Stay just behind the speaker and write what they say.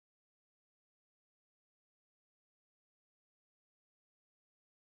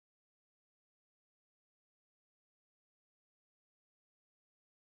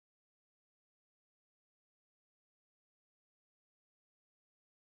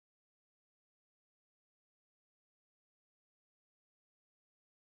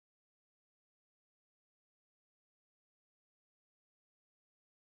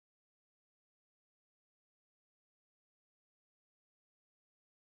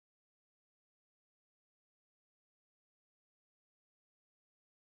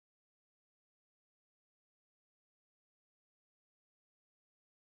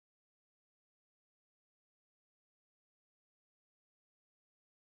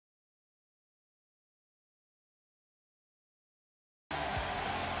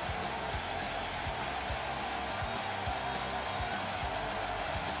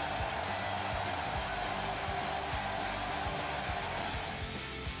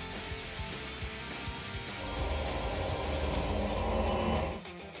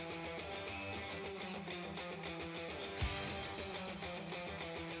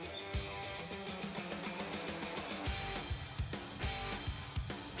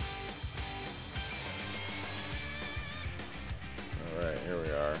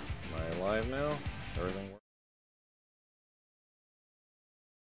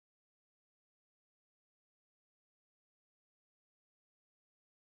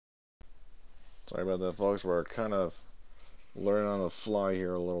Sorry about that, folks. We're kind of learning on the fly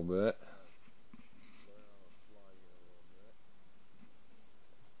here a little bit.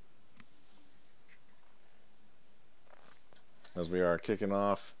 As we are kicking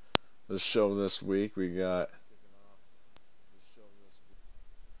off the show this week, we got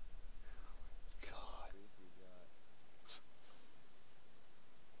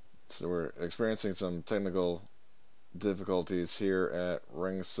so we're experiencing some technical difficulties here at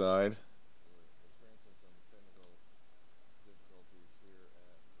ringside.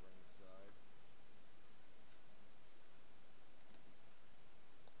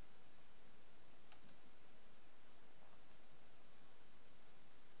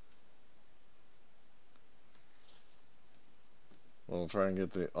 We'll try and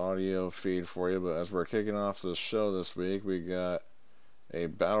get the audio feed for you, but as we're kicking off the show this week, we got a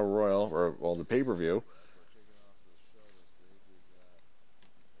Battle Royal, or, well, the pay-per-view.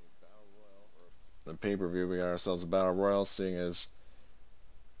 The pay-per-view, we got ourselves a Battle Royal, seeing as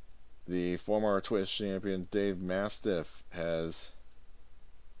the former Twitch champion Dave Mastiff has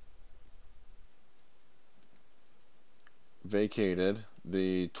vacated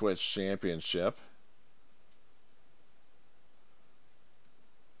the Twitch championship.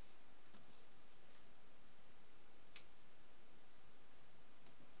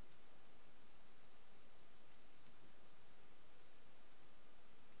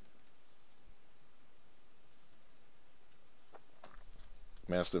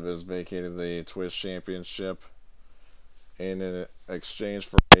 Mastiff has vacated the Twitch championship in exchange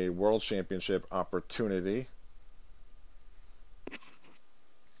for a world championship opportunity.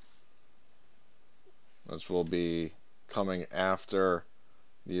 This will be coming after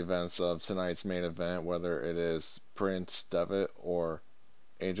the events of tonight's main event, whether it is Prince Devitt or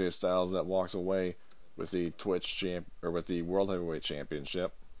AJ Styles that walks away with the with the World Heavyweight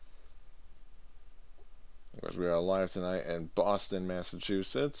Championship. Of course, we are live tonight in Boston,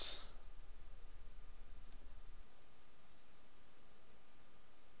 Massachusetts.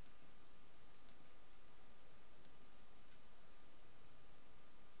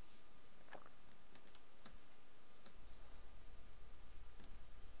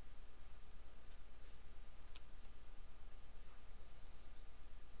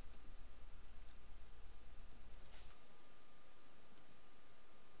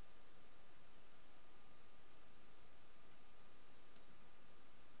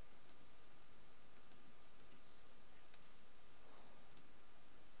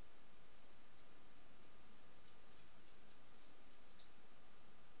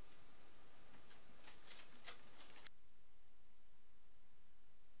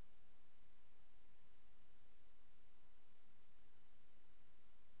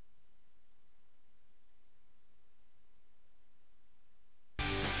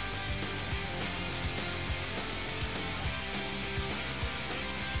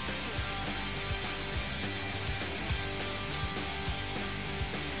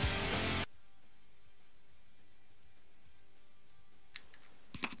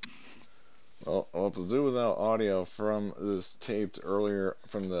 Well, to do without audio from this taped earlier,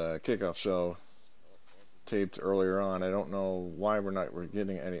 from the kickoff show taped earlier on. I don't know why we're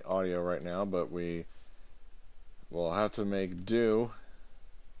getting any audio right now, but we will have to make do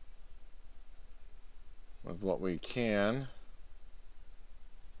with what we can.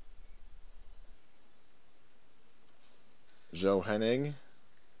 Joe Hennig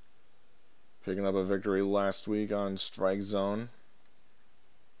picking up a victory last week on Strike Zone.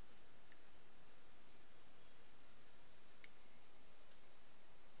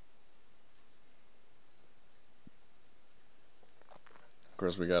 Of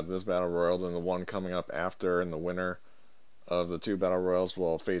course, we got this Battle Royal and the one coming up after, and the winner of the two Battle Royals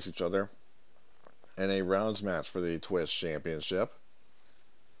will face each other in a rounds match for the Twitch Championship.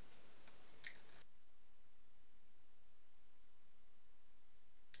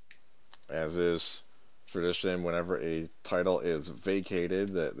 As is tradition, whenever a title is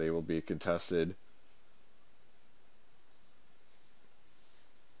vacated, that they will be contested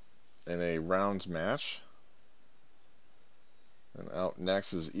in a rounds match. And out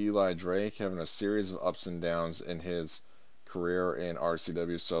next is Eli Drake, having a series of ups and downs in his career in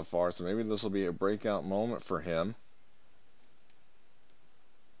RCW so far, so maybe this will be a breakout moment for him.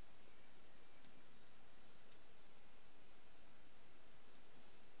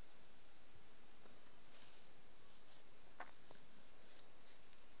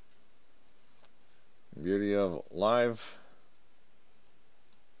 Beauty of live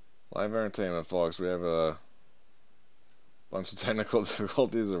entertainment, folks. We have a bunch of technical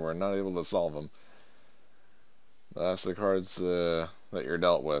difficulties and we're not able to solve them. That's the cards that you're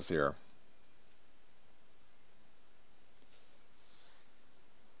dealt with here.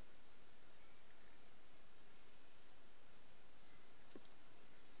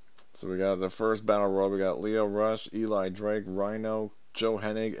 So we got the first battle royal. We got Lio Rush, Eli Drake, Rhino, Joe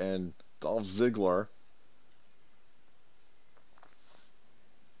Hennig, and Dolph Ziggler.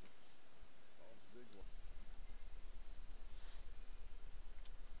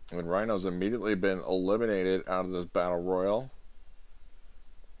 And Rhino's immediately been eliminated out of this battle royal.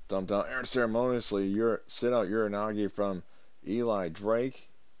 Dumped out unceremoniously. Sit out Uranagi from Eli Drake.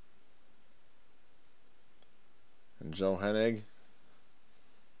 And Joe Hennig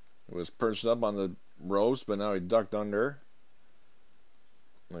was perched up on the ropes, but now he ducked under.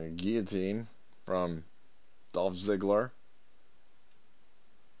 Like a guillotine from Dolph Ziggler.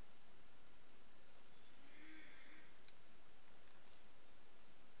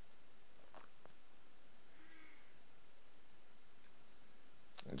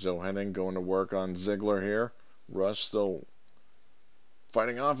 And Joe Hennig going to work on Ziggler here. Rush still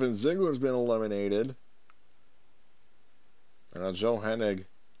fighting off, and Ziggler's been eliminated. And now Joe Hennig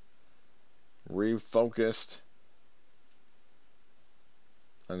refocused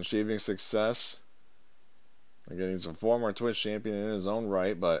on achieving success. Again, he's a former Twitch champion in his own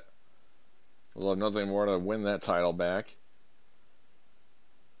right, but he'll have nothing more to win that title back.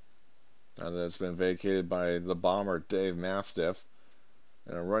 Now that it's been vacated by the Bomber Dave Mastiff.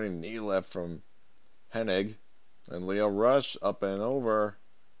 And a running knee left from Hennig. And Lio Rush up and over.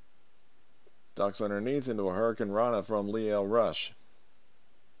 Ducks underneath into a Hurricane Rana from Lio Rush.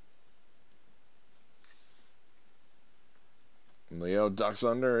 And Lio ducks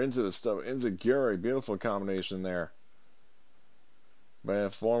under into the stuff. Enziguri. Beautiful combination there. By a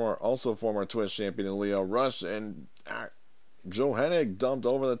also former Twitch champion Lio Rush. And Joe Hennig dumped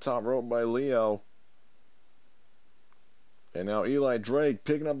over the top rope by Lio. And now Eli Drake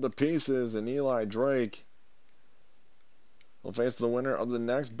picking up the pieces, and Eli Drake will face the winner of the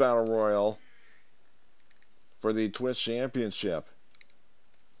next Battle Royal for the Twitch Championship.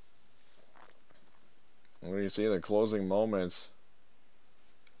 And when you see the closing moments,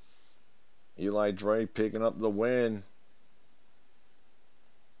 Eli Drake picking up the win.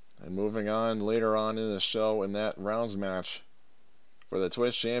 And moving on later on in the show in that rounds match for the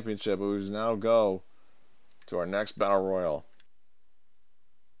Twitch Championship, we now go to our next Battle Royal.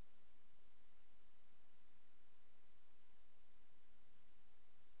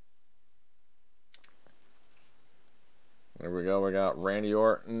 There we go. We got Randy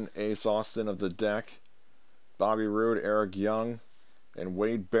Orton, Ace Austin of the Deck, Bobby Roode, Eric Young, and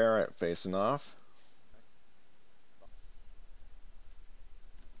Wade Barrett facing off.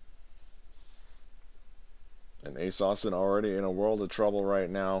 And Ace Austin already in a world of trouble right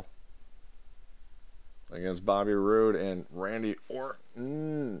now against Bobby Roode and Randy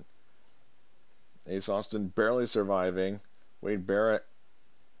Orton. Ace Austin barely surviving. Wade Barrett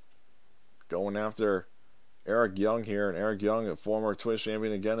going after Eric Young here. And Eric Young, a former Twitch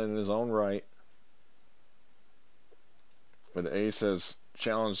champion again in his own right. But Ace has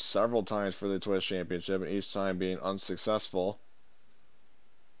challenged several times for the Twitch Championship, and each time being unsuccessful.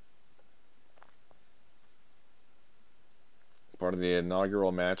 Part of the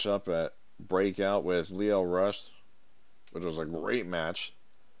inaugural matchup at Breakout with Lio Rush, which was a great match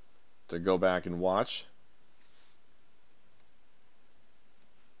to go back and watch.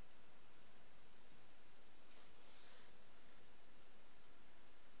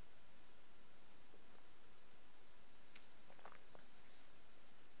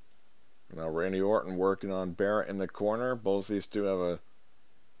 Now Randy Orton working on Barrett in the corner. Both these two have a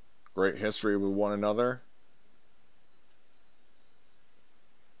great history with one another.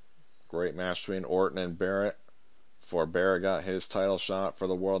 Great match between Orton and Barrett before Barrett got his title shot for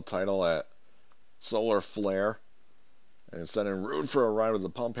the world title at Solar Flare. And sending Roode for a ride with the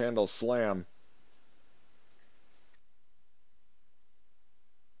pump handle slam.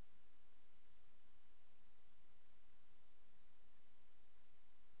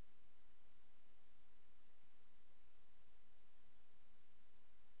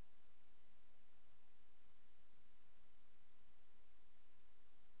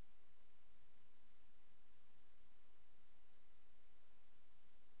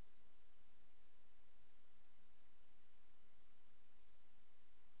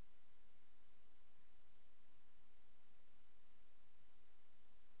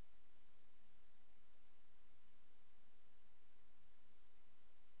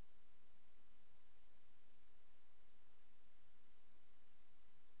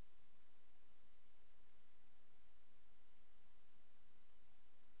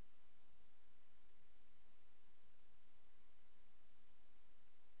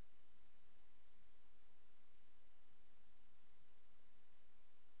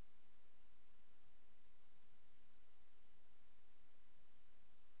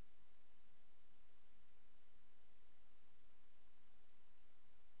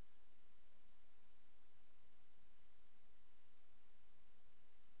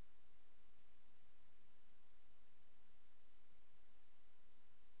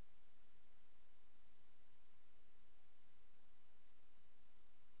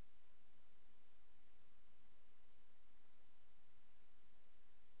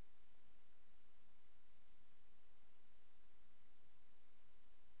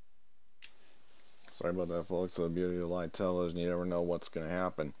 Sorry about that, folks. The beauty of live television, you never know what's going to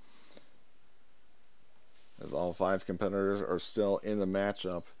happen. As all 5 competitors are still in the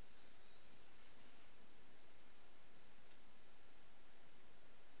matchup.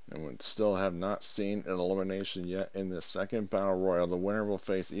 And we still have not seen an elimination yet in the second Battle Royal. The winner will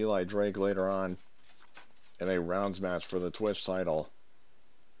face Eli Drake later on in a rounds match for the Twitch title.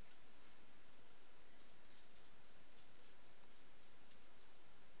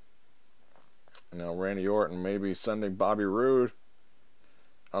 Now Randy Orton may be sending Bobby Roode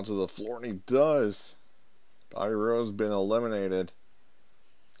onto the floor, and he does. Bobby Roode has been eliminated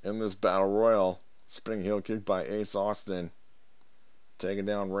in this Battle Royal. Spinning heel kick by Ace Austin, taking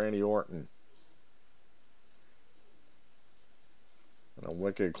down Randy Orton. And a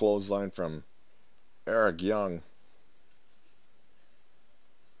wicked clothesline from Eric Young.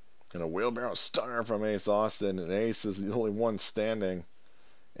 And a wheelbarrow stunner from Ace Austin. And Ace is the only one standing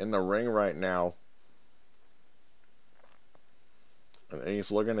in the ring right now. And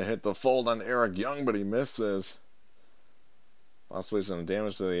Ace looking to hit the fold on Eric Young, but he misses. Possibly some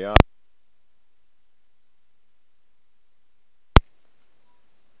damage to the eye.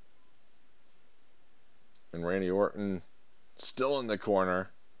 And Randy Orton still in the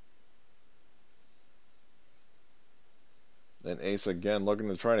corner. And Ace again looking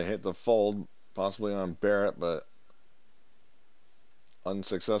to try to hit the fold, possibly on Barrett, but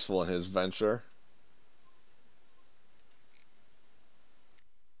unsuccessful in his venture.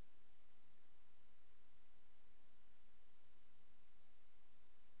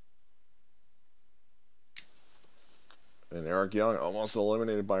 And Eric Young almost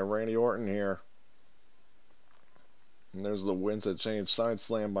eliminated by Randy Orton here. And there's the wins that change side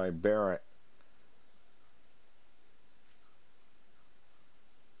slam by Barrett.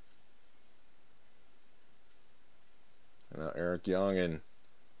 And now Eric Young and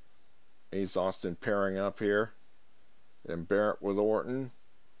Ace Austin pairing up here. And Barrett with Orton.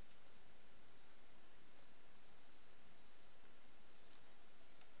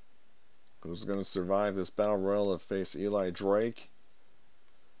 Who's going to survive this Battle Royal to face Eli Drake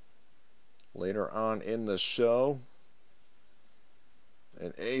later on in the show?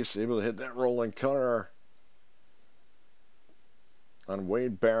 And Ace able to hit that rolling cutter on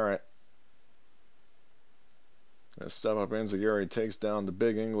Wade Barrett. And a step up Enziguri takes down the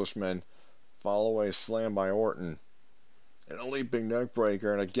big Englishman. Follow away slam by Orton. And a leaping neck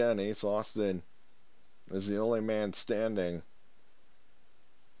breaker. And again, Ace Austin is the only man standing.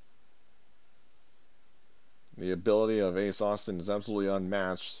 The ability of Ace Austin is absolutely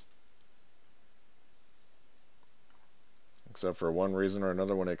unmatched. Except for one reason or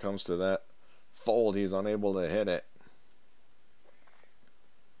another, when it comes to that fold, he's unable to hit it.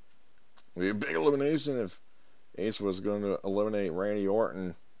 It would be a big elimination if Ace was going to eliminate Randy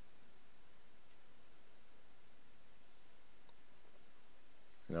Orton.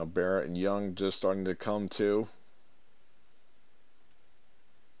 Now Barrett and Young just starting to come to.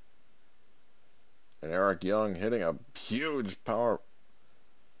 And Eric Young hitting a huge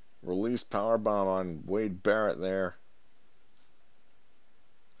release power bomb on Wade Barrett there.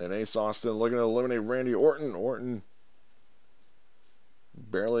 And Ace Austin looking to eliminate Randy Orton. Orton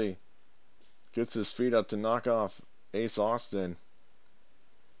barely gets his feet up to knock off Ace Austin.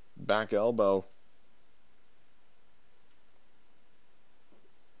 Back elbow.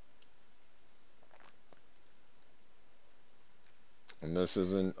 And this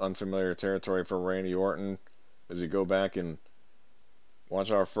isn't unfamiliar territory for Randy Orton. As you go back and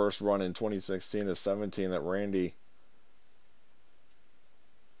watch our first run in 2016 to 17 that Randy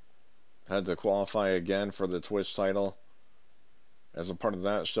had to qualify again for the Twitch title as a part of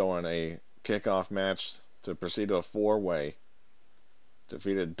that show in a kickoff match to proceed to a 4-way.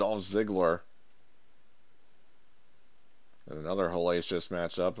 Defeated Dolph Ziggler in another hellacious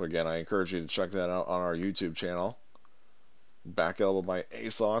matchup. Again, I encourage you to check that out on our YouTube channel. Back elbow by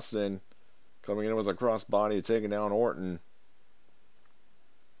Ace Austin, coming in with a crossbody, taking down Orton.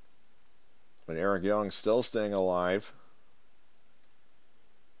 And Eric Young still staying alive.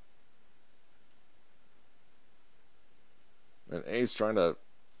 And Ace trying to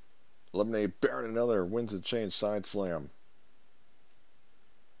eliminate Barrett. Another wins and change side slam.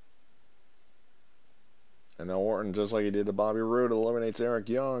 And now Orton, just like he did to Bobby Roode, eliminates Eric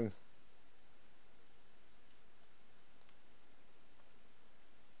Young.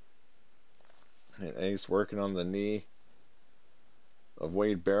 And Ace working on the knee of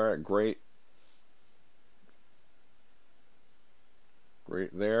Wade Barrett. Great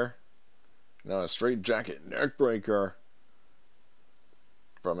there. Now a straight jacket neck breaker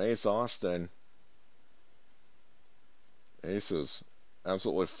from Ace Austin. Ace is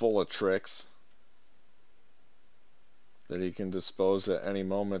absolutely full of tricks. that he can dispose at any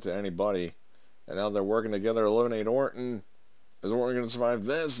moment to anybody. And now they're working together to eliminate Orton. Is Orton going to survive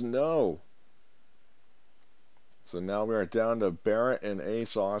this? No. So now we are down to Barrett and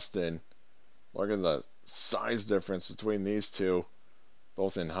Ace Austin. Look at the size difference between these two,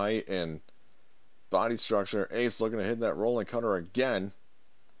 both in height and body structure. Ace looking to hit that rolling cutter again.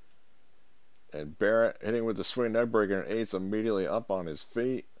 And Barrett hitting with the swing neck breaker, and Ace immediately up on his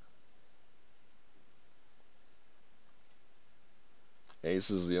feet.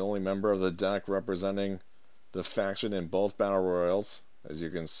 Ace is the only member of the deck representing the faction in both Battle Royals, as you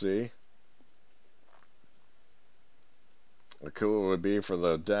can see. What cool it would be for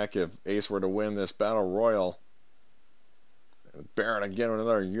the deck if Ace were to win this Battle Royal. And Barrett again with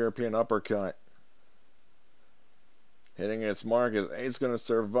another European uppercut. Hitting its mark. Is Ace going to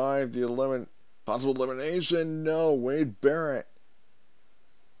survive the possible elimination? No. Wade Barrett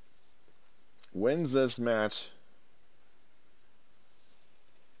wins this match.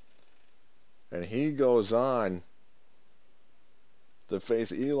 And he goes on to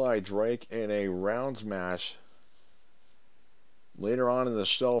face Eli Drake in a rounds match later on in the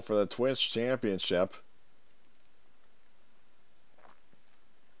show for the Twitch Championship.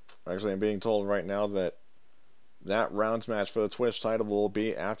 Actually, I'm being told right now that that rounds match for the Twitch title will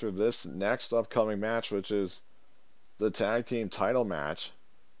be after this next upcoming match, which is the tag team title match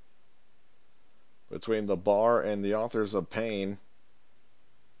between the Bar and the Authors of Pain.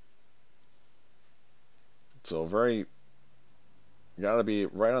 So you gotta be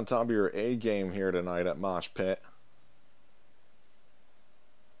right on top of your A game here tonight at Mosh Pit.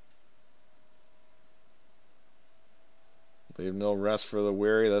 Leave no rest for the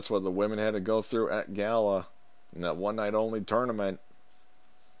weary. That's what the women had to go through at Gala in that one night only tournament.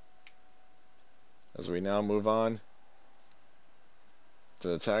 As we now move on to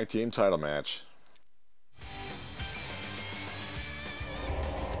the tag team title match.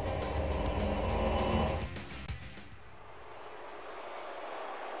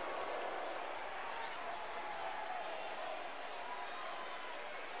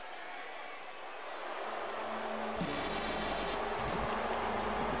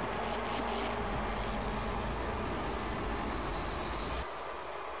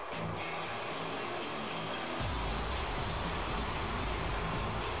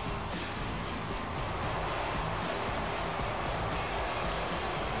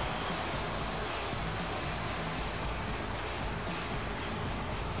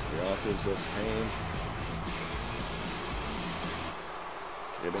 Authors of Pain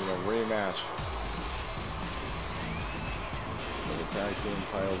getting a rematch for the tag team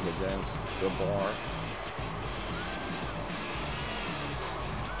titles against the Bar.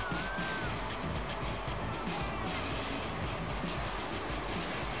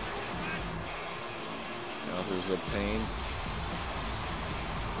 Authors of Pain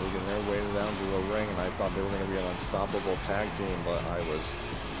making their way down to the ring, and I thought they were going to be an unstoppable tag team, but I was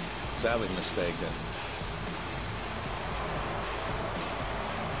sadly mistaken.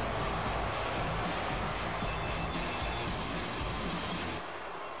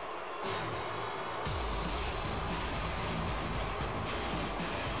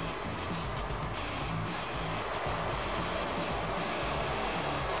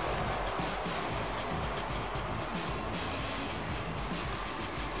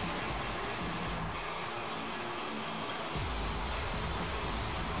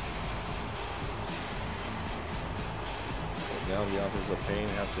 Now the Authors of Pain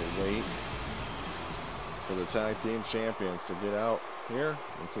have to wait for the tag team champions to get out here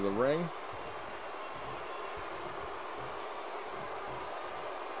into the ring.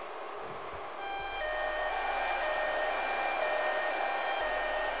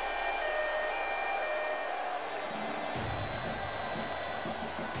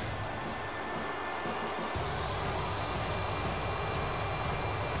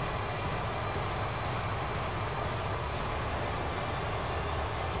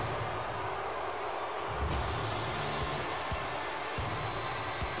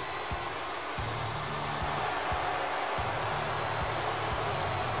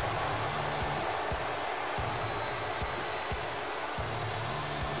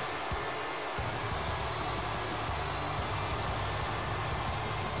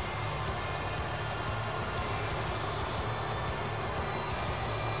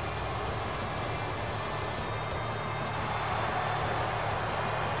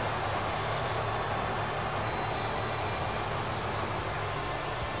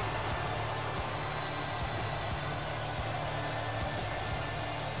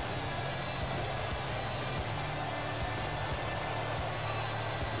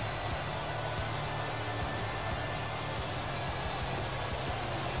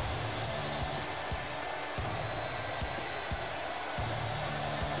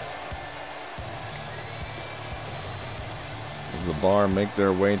 of the bar make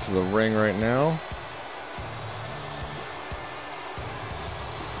their way to the ring right now.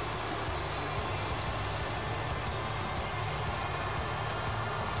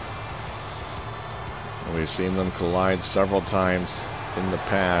 We've seen them collide several times in the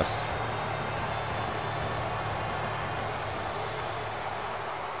past.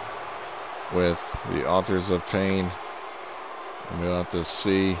 With the Authors of Pain. And we'll have to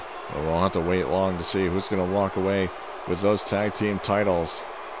see, or we'll have to wait long to see who's going to walk away with those tag team titles.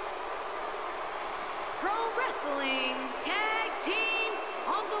 Pro Wrestling Tag Team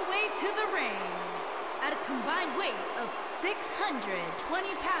on the way to the ring. At a combined weight of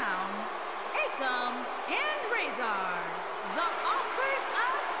 620 pounds, Akam and Razor, the Authors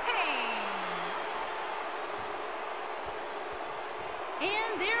of Pain.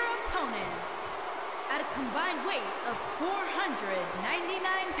 And their opponents, at a combined weight of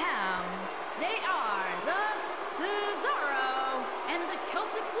 499 pounds, they are the Cesaro and the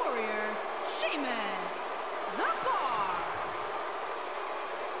Celtic Warrior, Sheamus, the Bar.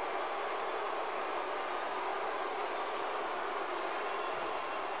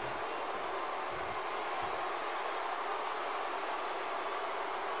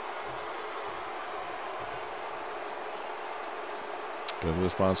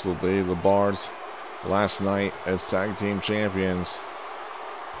 This possibly will be the Bar's last night as tag team champions.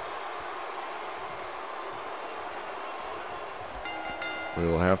 We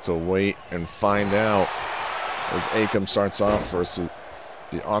will have to wait and find out as Akam starts off for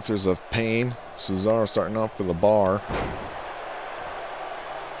the Authors of Pain. Cesaro starting off for the Bar.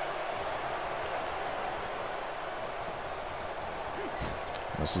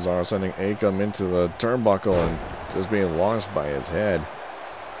 And Cesaro sending Akam into the turnbuckle and just being launched by his head.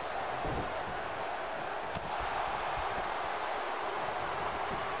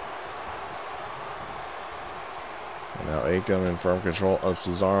 And now Akam in firm control of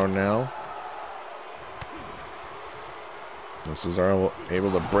Cesaro now. And Cesaro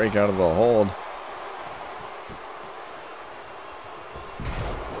able to break out of the hold.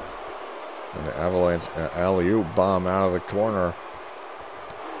 And the avalanche alley-oop bomb out of the corner.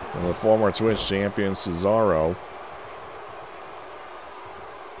 And the former Twitch champion Cesaro.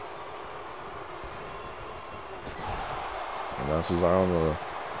 And now Cesaro in the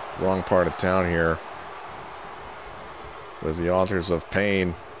wrong part of town here with the Authors of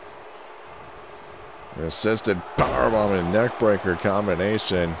Pain. An assisted powerbomb and neckbreaker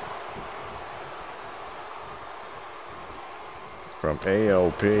combination from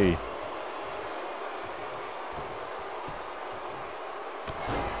AOP.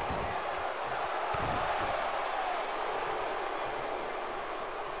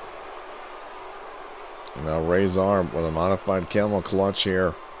 And now Razor with a modified camel clutch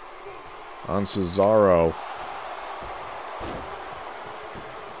here on Cesaro.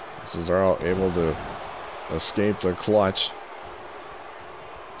 Cesaro able to escape the clutch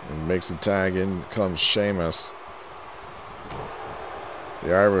and makes the tag. In comes Sheamus,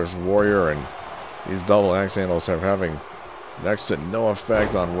 the Irish Warrior, and these double axe handles are having next to no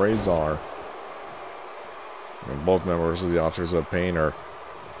effect on Razor. And both members of the Authors of Pain are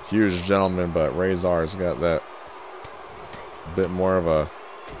huge gentlemen, but Razor's got that bit more of a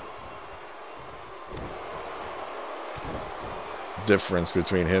difference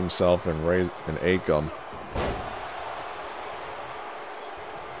between himself and Akam.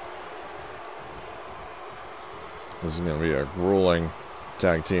 This is going to be a grueling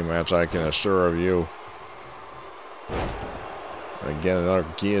tag team match, I can assure of you. Again, another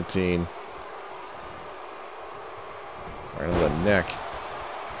guillotine right in the neck.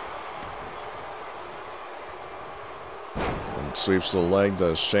 And sweeps the leg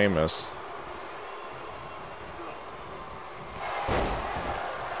to Sheamus.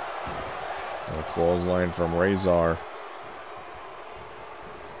 A clothesline from Razor.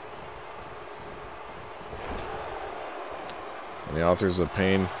 And the Authors of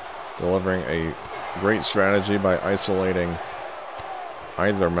Pain delivering a great strategy by isolating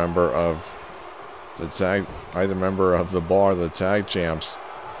either member of the Bar, the tag champs.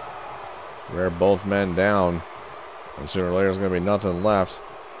 Wear both men down, and sooner or later there's going to be nothing left.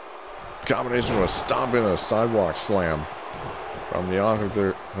 Combination with stomping a sidewalk slam from the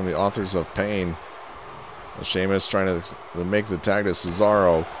Authors of Pain. Sheamus trying to make the tag to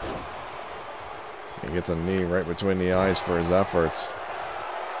Cesaro. He gets a knee right between the eyes for his efforts.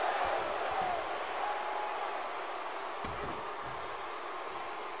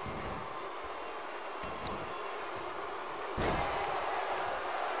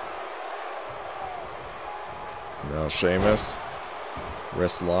 Now Sheamus,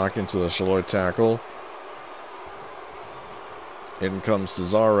 wrist lock into the shoulder tackle. In comes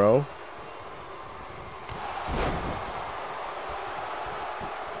Cesaro.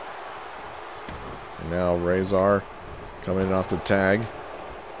 And now Razor coming off the tag.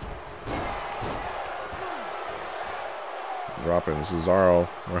 Dropping Cesaro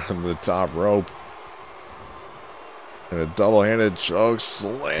around the top rope. And a double-handed choke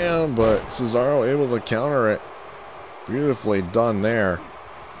slam, but Cesaro able to counter it. Beautifully done there.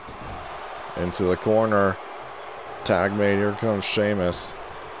 Into the corner. Tag made. Here comes Sheamus.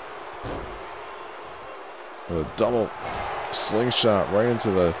 With a double slingshot right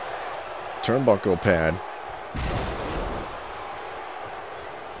into the turnbuckle pad.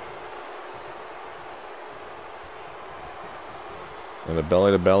 And the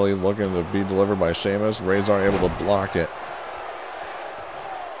belly-to-belly looking to be delivered by Sheamus. Razor able to block it.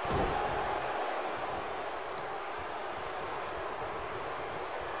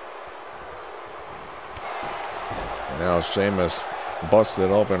 Now Sheamus busted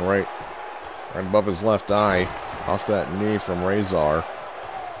open right above his left eye. Off that knee from Razor.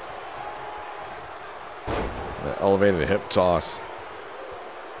 That elevated hip toss.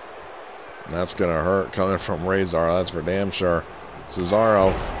 That's going to hurt coming from Razor. That's for damn sure.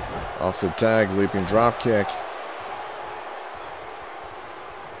 Cesaro off the tag, leaping drop kick.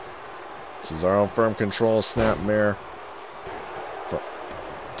 Cesaro firm control, snapmare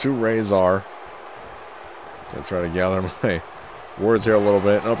to Razor. Gonna try to gather my words here a little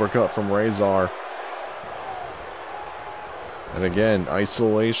bit. An uppercut from Razor. And again,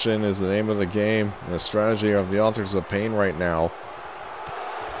 isolation is the name of the game. And the strategy of the Authors of Pain right now.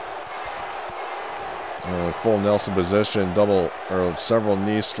 Full Nelson position, several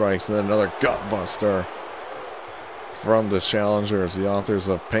knee strikes, and then another gut buster from the challengers, the Authors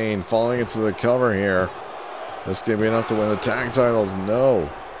of Pain, falling into the cover here. This could be enough to win the tag titles. No.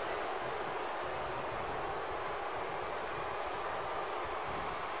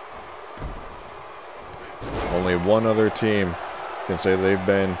 Only one other team can say they've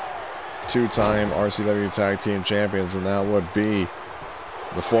been two-time RCW Tag Team Champions, and that would be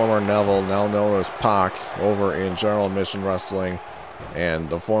the former Neville, now known as Pac, over in General Admission Wrestling, and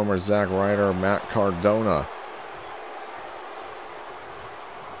the former Zack Ryder, Matt Cardona.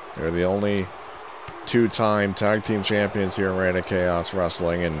 They're the only two-time tag team champions here in Reign of Chaos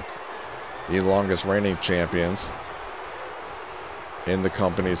Wrestling, and the longest reigning champions in the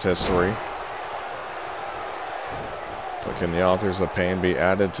company's history. But can the Authors of Pain be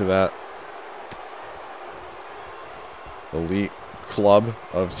added to that elite club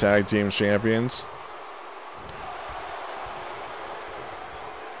of tag team champions?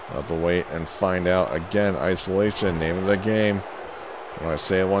 I'll have to wait and find out. Again, isolation, name of the game. When I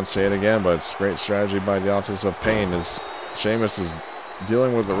say it once, say it again, but it's great strategy by the Authors of Pain as Sheamus is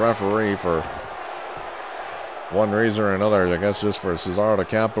dealing with the referee for one reason or another. I guess just for Cesaro to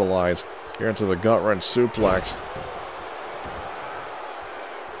capitalize. Here into the gut wrench suplex.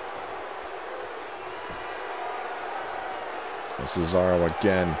 Cesaro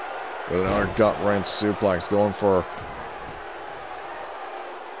again with another gut wrench suplex, going for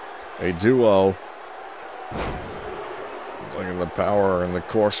a duo. Look at the power and the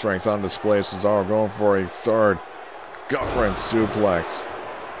core strength on display. Cesaro going for a third gut wrench suplex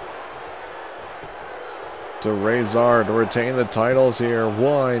to Razor to retain the titles here.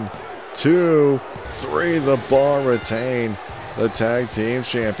 1, 2, 3. The Bar retain the tag team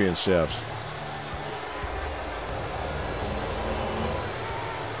championships.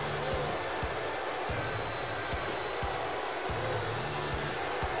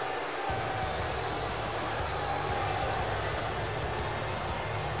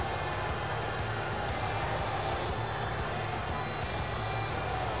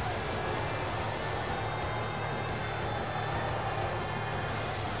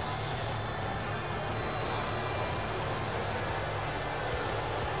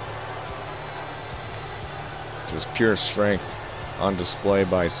 Just pure strength on display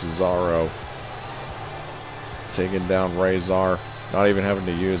by Cesaro. Taking down Razor. Not even having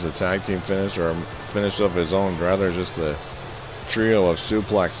to use a tag team finish or a finish of his own. Rather just a trio of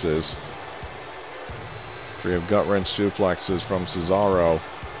suplexes. Trio of gut wrench suplexes from Cesaro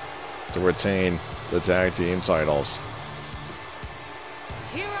to retain the tag team titles.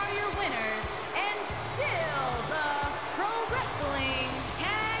 Here are your winners, and still the Pro Wrestling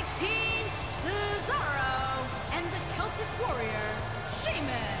Tag Team, Cesaro and the Celtic Warrior,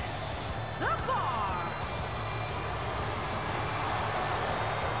 Sheamus, the Bar.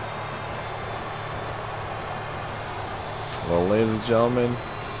 Well, ladies and gentlemen,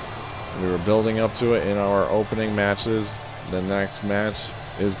 we were building up to it in our opening matches. The next match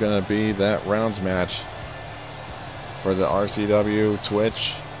is going to be that rounds match. for the RCW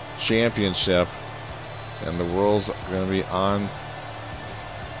Twitch Championship. And the rules are going to be on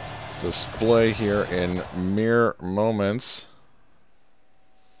display here in mere moments.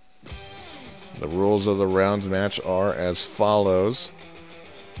 The rules of the rounds match are as follows.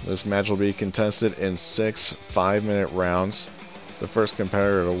 This match will be contested in 6 5-minute rounds. The first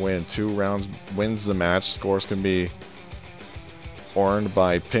competitor to win 2 rounds wins the match. Scores can be earned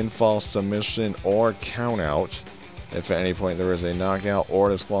by pinfall, submission, or countout. If at any point there is a knockout or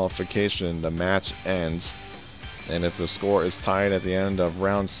disqualification, the match ends. And if the score is tied at the end of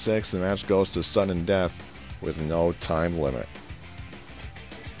round 6, the match goes to sudden death with no time limit.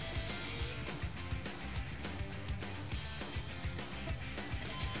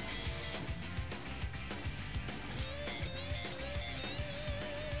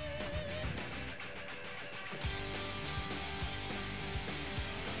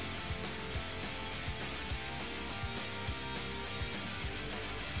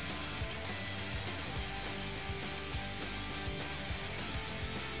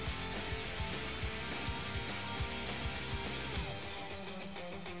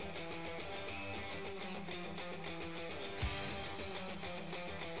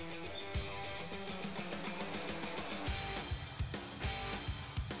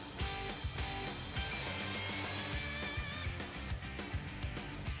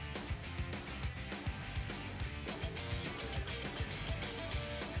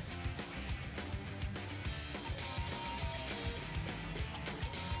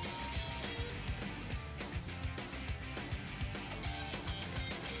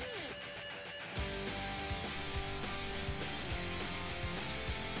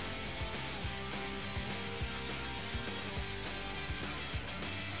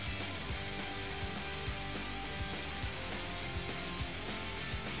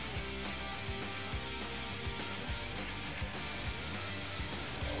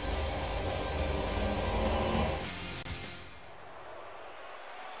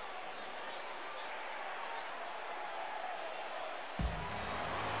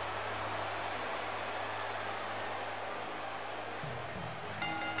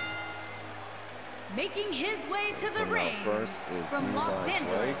 Making his way to the Coming ring out first is from Los Eli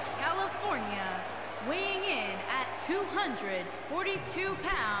Angeles, Drake. California, weighing in at 242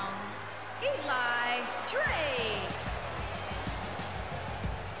 pounds, Eli Drake.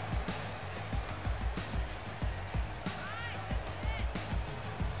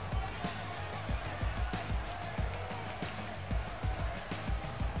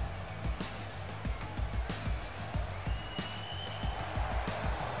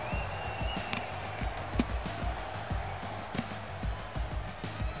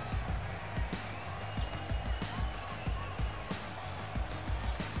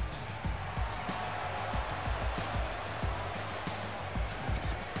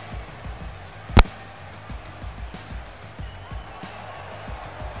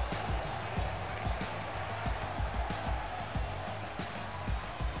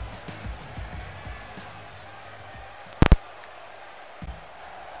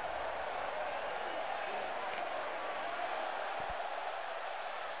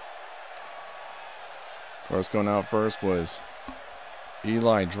 Of course, going out first was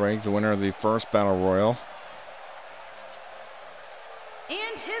Eli Drake, the winner of the first Battle Royal.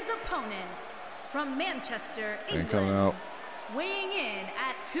 And his opponent from Manchester, England, And coming out weighing in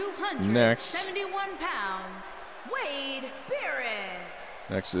at next 271 pounds, Wade Barrett.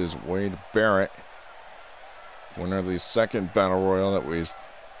 Next is Wade Barrett, winner of the second Battle Royal that we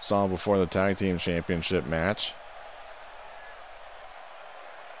saw before the Tag Team Championship match.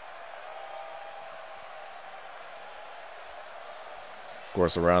 Of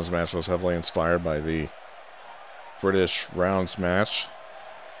course, the rounds match was heavily inspired by the British rounds match.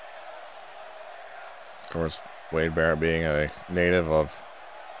 Of course, Wade Barrett being a native of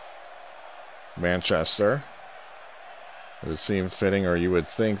Manchester. It would seem fitting, or you would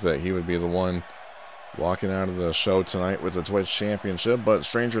think that he would be the one walking out of the show tonight with the Twitch Championship, but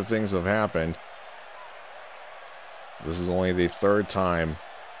stranger things have happened. This is only the third time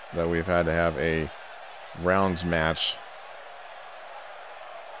that we've had to have a rounds match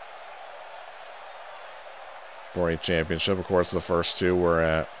for a championship. Of course, the first two were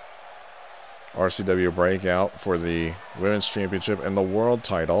at RCW Breakout for the Women's Championship and the World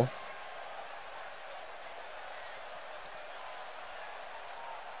title.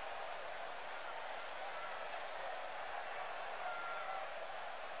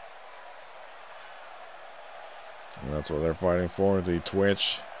 And that's what they're fighting for, the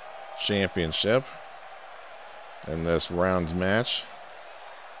Twitch Championship in this rounds match.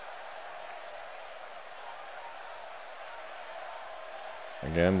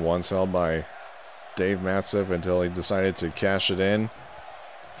 Again, once held by Dave Mastiff until he decided to cash it in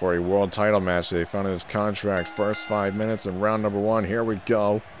for a world title match they found in his contract. First 5 minutes in round number 1. Here we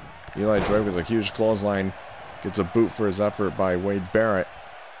go. Eli Drake with a huge clothesline. Gets a boot for his effort by Wade Barrett.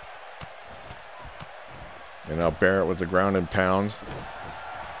 And now Barrett with the ground and pound.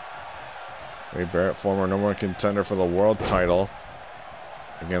 Wade Barrett, former #1 contender for the world title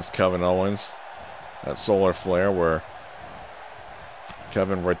against Kevin Owens at Solar Flare, where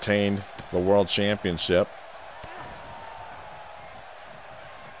Kevin retained the world championship.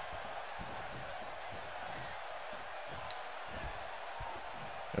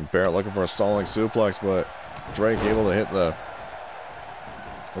 And Barrett looking for a stalling suplex, but Drake able to hit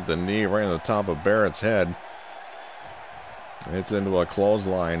the knee right on the top of Barrett's head. And hits into a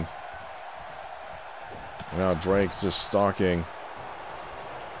clothesline. Now Drake's just stalking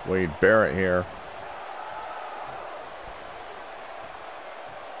Wade Barrett here.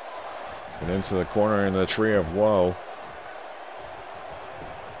 And into the corner in the Tree of Woe.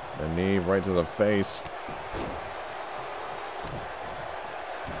 The knee right to the face.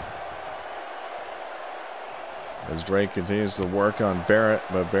 As Drake continues to work on Barrett,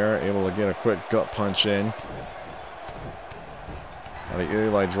 but Barrett able to get a quick gut punch in. On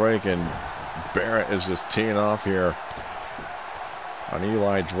Eli Drake, and Barrett is just teeing off here on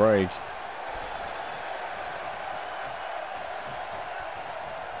Eli Drake.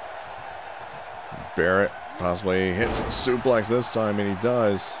 Barrett possibly hits a suplex this time, and he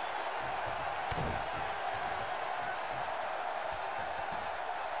does.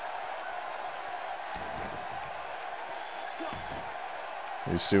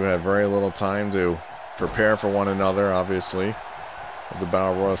 These two had very little time to prepare for one another, obviously. The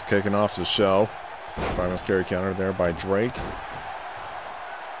Battle Royals kicking off the show. Final carry counter there by Drake.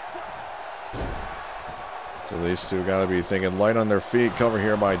 So these two got to be thinking light on their feet. Cover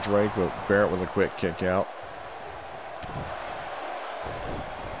here by Drake, but Barrett with a quick kick out.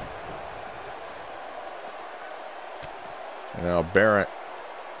 And now Barrett.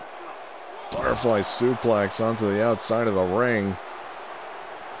 Butterfly suplex onto the outside of the ring.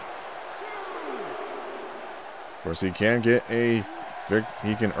 Of course, he can get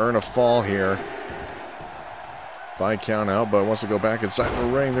he can earn a fall here by count out, but wants to go back inside the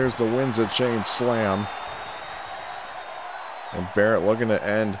ring. There's the wins a chain slam. And Barrett looking to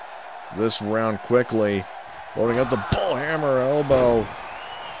end this round quickly. Loading up the bull hammer elbow.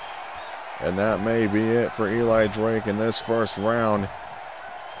 And that may be it for Eli Drake in this first round.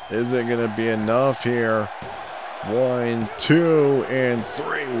 Is it going to be enough here? 1, 2, and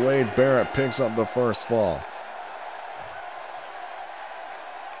 3. Wade Barrett picks up the first fall.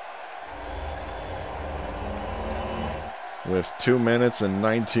 With 2 minutes and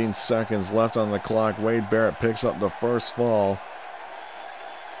 19 seconds left on the clock, Wade Barrett picks up the first fall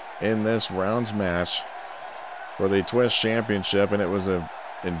in this rounds match for the Twist Championship, and it was in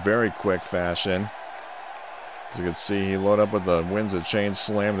very quick fashion. As you can see, he loaded up with the wins a chain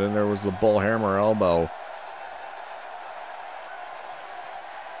slam, then there was the bull hammer elbow.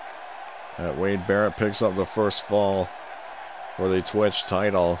 Wade Barrett picks up the first fall for the Twitch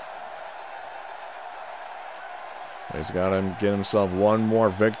title. He's got to get himself one more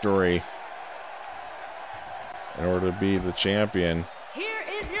victory in order to be the champion. Here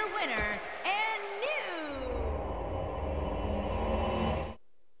is your winner and new.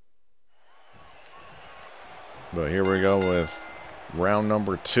 But here we go with round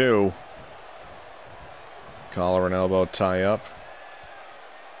number 2. Collar and elbow tie up.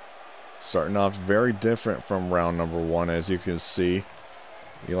 Starting off very different from round number 1, as you can see.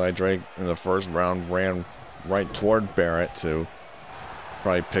 Eli Drake in the first round ran right toward Barrett to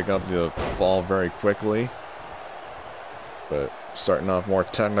probably pick up the fall very quickly. But starting off more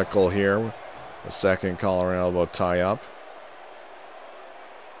technical here. The second collar and elbow tie up.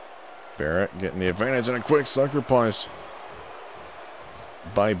 Barrett getting the advantage and a quick sucker punch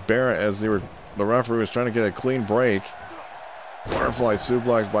by Barrett as the referee was trying to get a clean break. Butterfly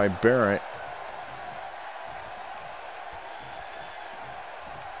suplex by Barrett.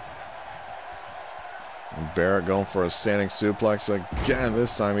 And Barrett going for a standing suplex again.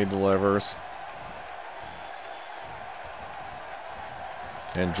 This time he delivers.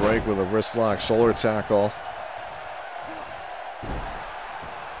 And Drake with a wrist lock shoulder tackle.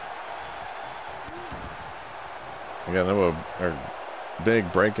 Again, that was a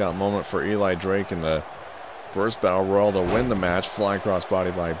big breakout moment for Eli Drake in the first Battle Royal to win the match. Flying cross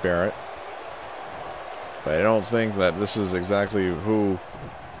body by Barrett. But I don't think that this is exactly who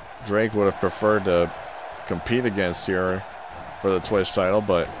Drake would have preferred to compete against here for the Twitch title,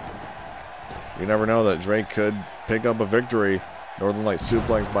 but you never know that Drake could pick up a victory Northern Light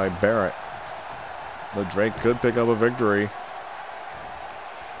suplex by Barrett. But Drake could pick up a victory.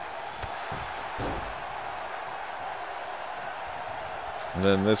 And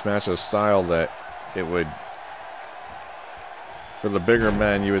then this match is styled that it would, for the bigger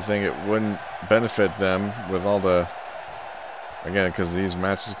men, you would think it wouldn't benefit them with all the, again, because these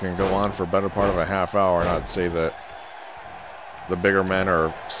matches can go on for a better part of a half hour. Not to say that the bigger men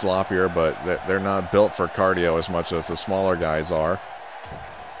are sloppier, but they're not built for cardio as much as the smaller guys are.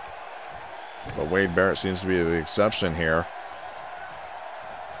 But Wade Barrett seems to be the exception here.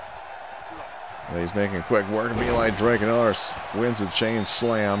 And he's making quick work of Eli Drake. Another wins the chain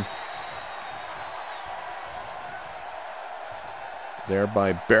slam. There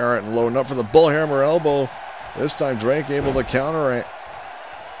by Barrett, and loading up for the bullhammer elbow. This time Drake able to counter it.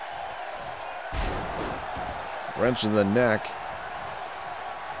 Wrench in the neck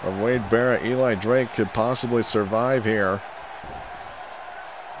of Wade Barrett. Eli Drake could possibly survive here.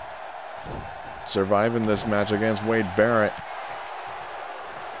 Surviving this match against Wade Barrett.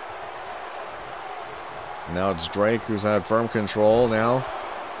 Now it's Drake who's had firm control now.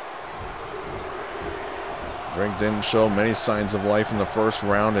 Drake didn't show many signs of life in the first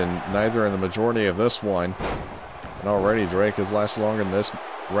round, and neither in the majority of this one. And already Drake has lasted longer in this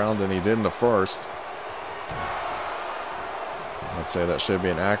round than he did in the first. I'd say that should be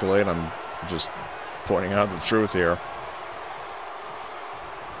an accolade. I'm just pointing out the truth here.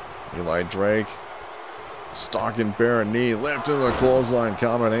 Eli Drake stalking Barrett, knee lift in the clothesline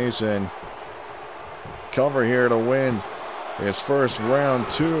combination. Cover here to win his first round,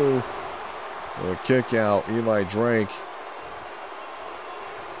 2. With a kick out, Eli Drake.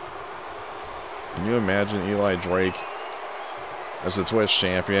 Can you imagine Eli Drake as the Twitch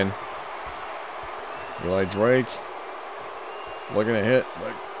champion? Eli Drake looking to hit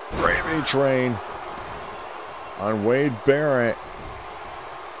the gravy train on Wade Barrett.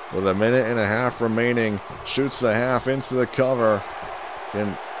 With a minute and a half remaining, shoots the half into the cover.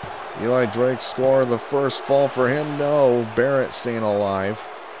 Can Eli Drake score the first fall for him? No, Barrett staying alive.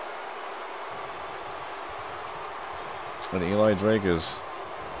 And Eli Drake is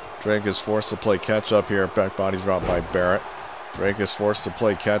forced to play catch up here. Back body drop by Barrett. Drake is forced to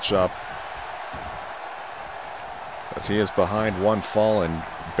play catch up as he is behind one fall, and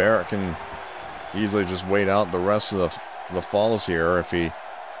Barrett can easily just wait out the rest of the falls here if he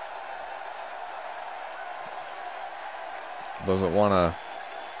doesn't want to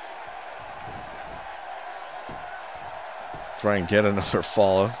try and get another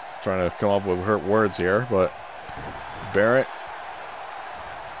fall. Trying to come up with hurt words here, but Barrett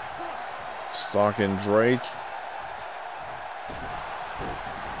stalking Drake.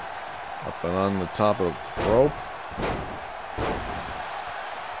 Up and on the top of the rope.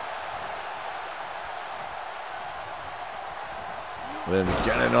 Then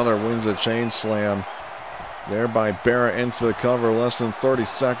again another wins a chain slam. There by Barrett into the cover. Less than 30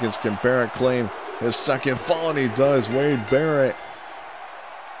 seconds. Can Barrett claim his second fall? And he does. Wade Barrett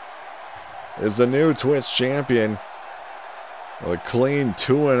is the new Twitch champion. A clean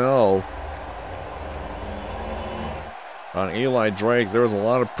 2-0 on Eli Drake. There was a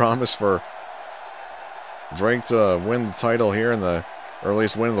lot of promise for Drake to win the title here or at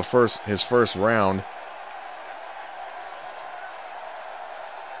least win his first round.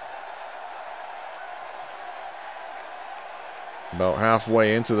 About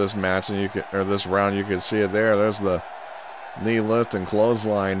halfway into this match, and this round, you can see it there. There's the knee lift and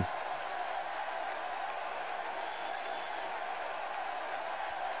clothesline.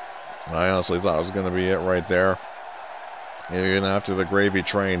 I honestly thought it was going to be it right there. Even after the gravy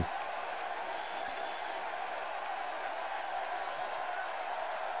train.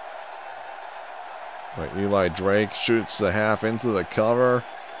 But Eli Drake shoots the half into the cover.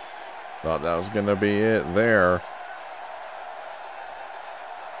 Thought that was going to be it there.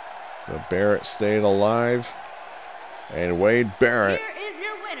 But Barrett stayed alive. And Wade Barrett Here is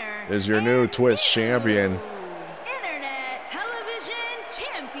your winner, is your new Twitch champion. Internet Television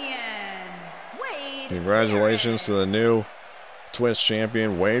Champion, Wade Congratulations to the new Twitch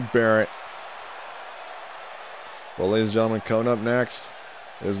champion, Wade Barrett. Well, ladies and gentlemen, coming up next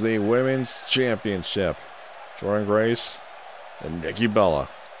is the Women's Championship. Jordan Grace and Nikki Bella.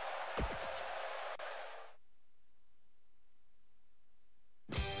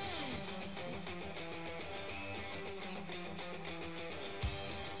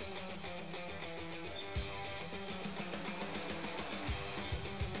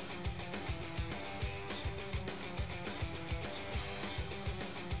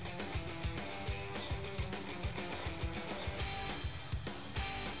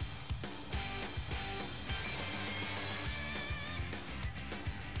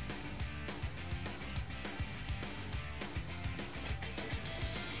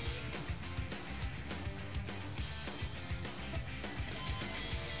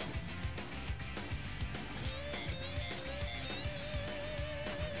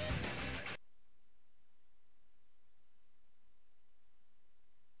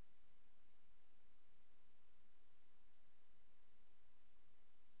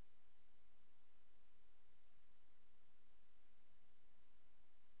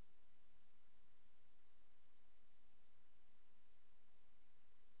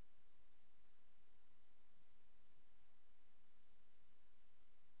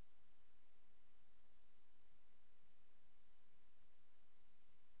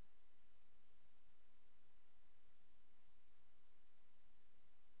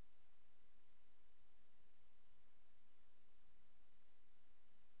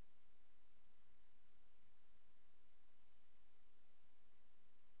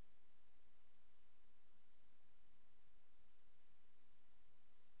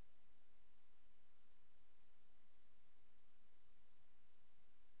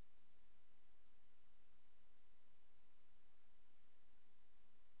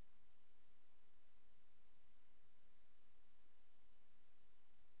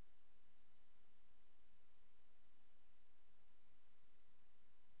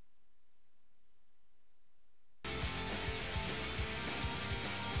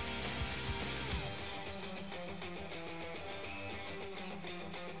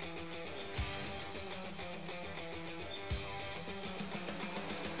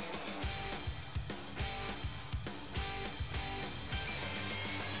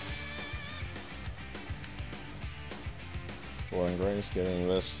 Jordan Grace getting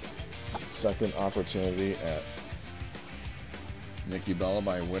this second opportunity at Nikki Bella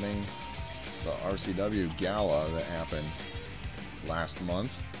by winning the RCW Gala that happened last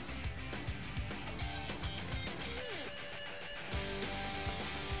month.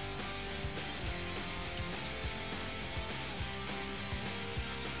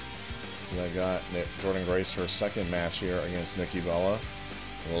 So that got Jordan Grace her second match here against Nikki Bella.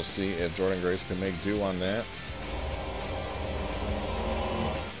 We'll see if Jordan Grace can make do on that.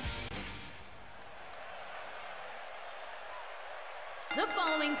 The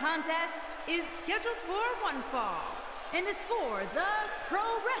following contest is scheduled for one fall and is for the Pro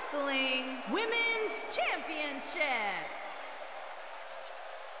Wrestling Women's Championship.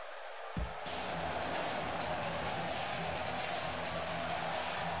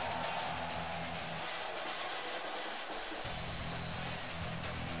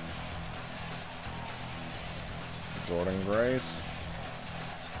 Jordan Grace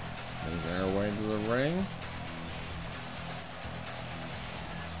is on her way to the ring.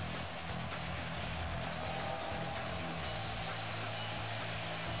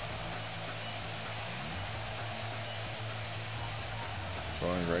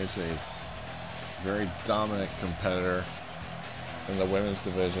 Jordan Grace, a very dominant competitor in the women's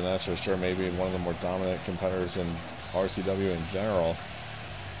division, that's for sure. Maybe one of the more dominant competitors in RCW in general.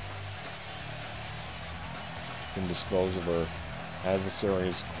 Can dispose of her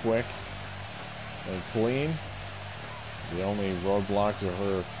adversaries quick and clean. The only roadblock to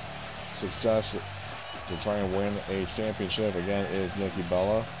her success to try and win a championship again is Nikki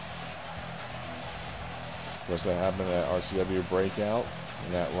Bella. Of course, that happened at RCW Breakout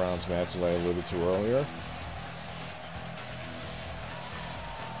in that rounds match as I alluded to earlier.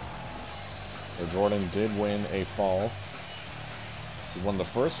 But Jordan did win a fall. He won the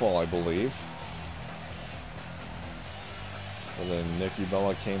first fall, I believe. And then Nikki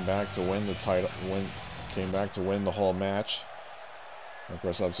Bella came back to win the title, came back to win the whole match. And of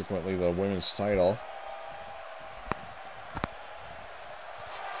course, subsequently the women's title.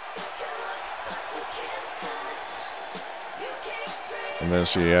 And then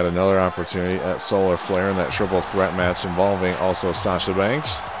she had another opportunity at Solar Flare in that triple threat match involving also Sasha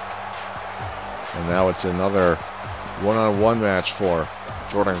Banks. And now it's another one-on-one match for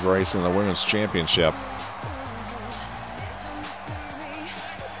Jordan Grace in the women's championship.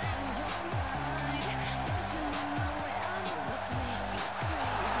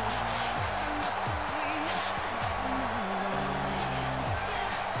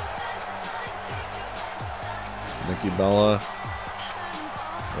 Nikki Bella,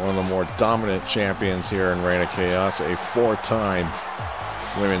 one of the more dominant champions here in Reign of Chaos, a four-time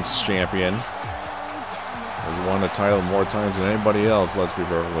women's champion. Has won the title more times than anybody else, let's be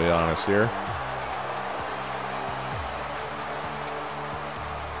perfectly honest here.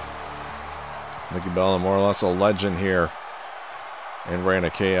 Nikki Bella, more or less a legend here in Reign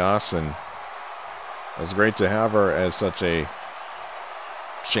of Chaos, and it was great to have her as such a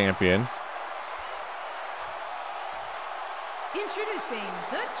champion. Introducing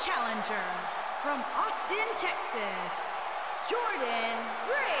the challenger from Austin, Texas, Jordan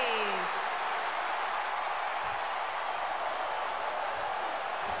Grace.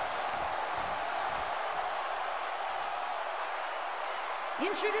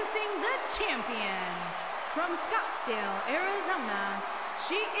 Introducing the champion from Scottsdale, Arizona.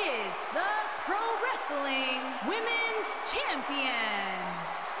 She is the Pro Wrestling Women's Champion,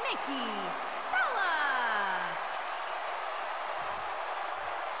 Nikki Bella.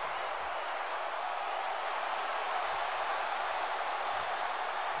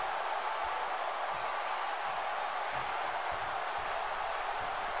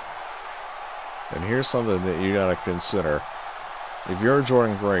 And here's something that you gotta consider. If you're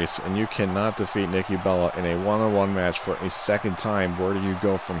Jordan Grace and you cannot defeat Nikki Bella in a one-on-one match for a second time, where do you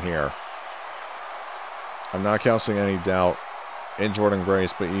go from here? I'm not casting any doubt in Jordan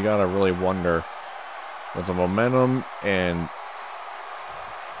Grace, but you gotta really wonder, with the momentum and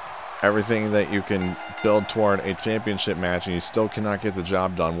everything that you can build toward a championship match and you still cannot get the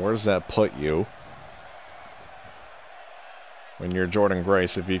job done, where does that put you? When you're Jordan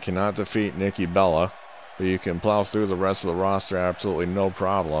Grace, if you cannot defeat Nikki Bella, but you can plow through the rest of the roster absolutely no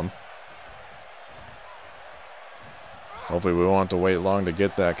problem. Hopefully we won't have to wait long to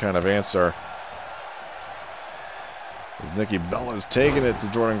get that kind of answer. As Nikki Bella's taking it to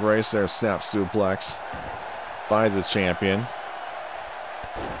Jordan Grace there, snap suplex by the champion.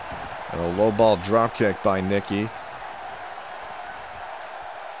 And a low ball drop kick by Nikki.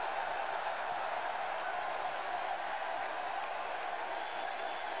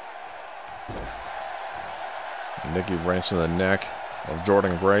 Nikki wrench in the neck of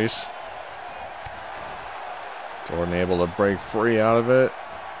Jordynne Grace. Jordynne able to break free out of it.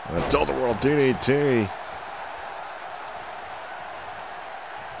 And a tilt-a-whirl DDT.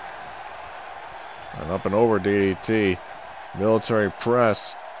 An up and over DDT. Military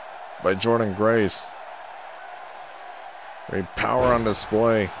press by Jordynne Grace. Great power on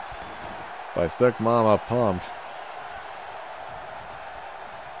display by Thick Mama Pump.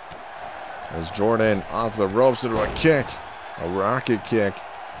 As Jordynne off the ropes into a kick. A rocket kick.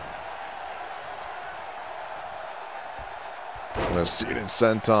 And a seated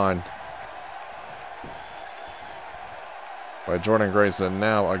senton by Jordynne Grace. And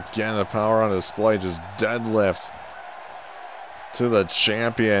now again the power on display. Just deadlift to the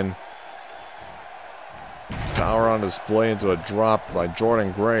champion. Power on display into a drop by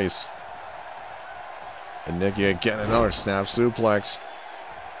Jordynne Grace. And Nikki again, another snap suplex.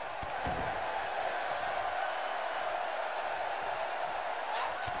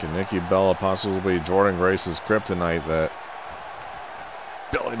 Can Nikki Bella possibly be Jordynne Grace's kryptonite? That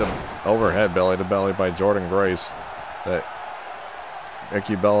overhead belly to belly by Jordynne Grace. That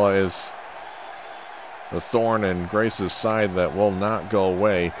Nikki Bella is the thorn in Grace's side that will not go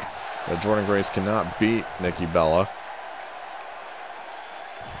away. That Jordynne Grace cannot beat Nikki Bella.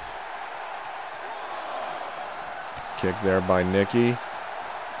 Kick there by Nikki.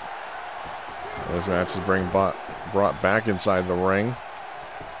 This match is brought back inside the ring.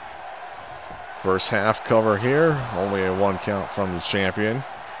 First half cover here. Only a 1 count from the champion.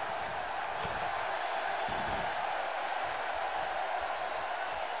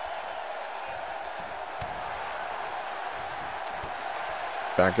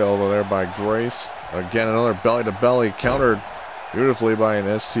 Back elbow there by Grace. Again, another belly-to-belly countered beautifully by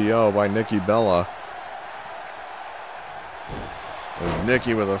an STO by Nikki Bella. And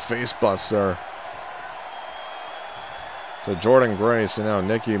Nikki with a face buster to Jordynne Grace. And now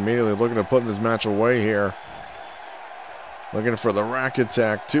Nikki immediately looking to put this match away here. Looking for the rack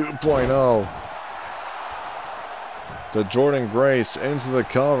attack 2.0 to Jordynne Grace into the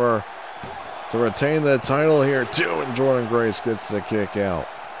cover to retain the title here too, and Jordynne Grace gets the kick out.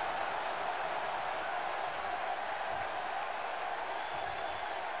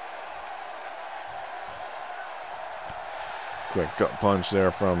 Quick gut punch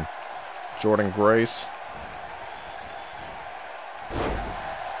there from Jordynne Grace.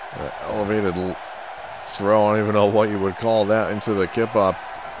 Elevated throw, I don't even know what you would call that, into the kip up.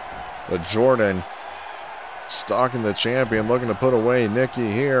 But Jordynne stalking the champion, looking to put away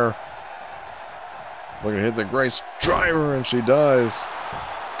Nikki here. Looking to hit the Grace driver, and she does.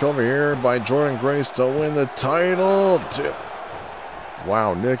 Cover here by Jordynne Grace to win the title.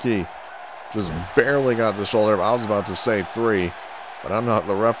 Wow, Nikki just barely got the shoulder. I was about to say 3, but I'm not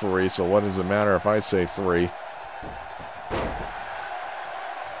the referee, so what does it matter if I say 3?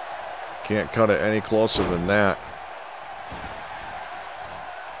 Can't cut it any closer than that.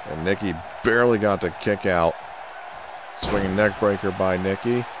 And Nikki barely got the kick out. Swinging neck breaker by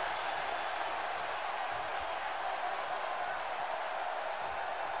Nikki.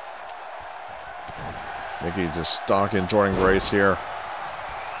 Nikki just stalking Jordynne Grace here.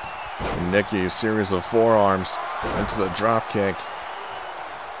 And Nikki, a series of forearms into the drop kick.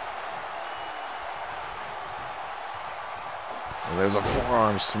 And there's a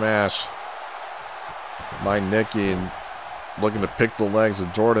forearm smash by Nikki, and looking to pick the legs of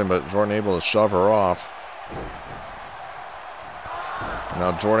Jordynne, but Jordynne able to shove her off.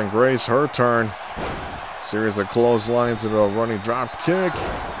 Now Jordynne Grace, her turn. Series of clotheslines into a running drop kick.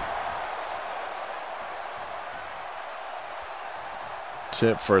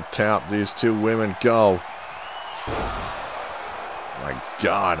 Tip for tap, these two women go. My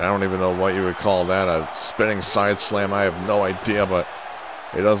God, I don't even know what you would call that. A spinning side slam, I have no idea, but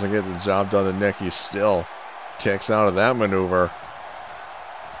it doesn't get the job done. And Nikki still kicks out of that maneuver.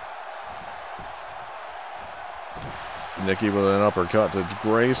 Nikki with an uppercut to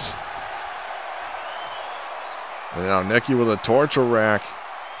Grace. And now Nikki with a torture rack.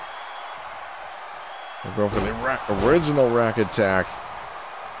 We'll go for the original rack attack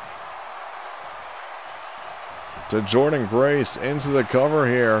to Jordynne Grace into the cover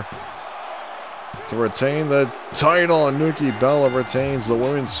here to retain the title, and Nikki Bella retains the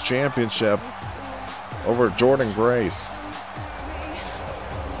Women's Championship over Jordynne Grace.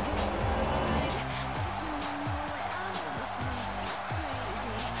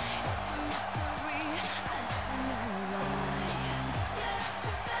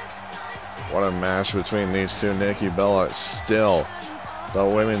 What a match between these two. Nikki Bella is still the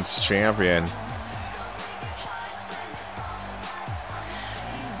Women's Champion.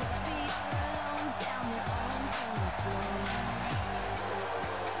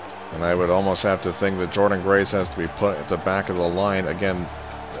 And I would almost have to think that Jordynne Grace has to be put at the back of the line. Again,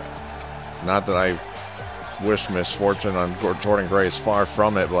 not that I wish misfortune on Jordynne Grace, far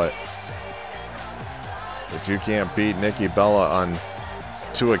from it, but if you can't beat Nikki Bella on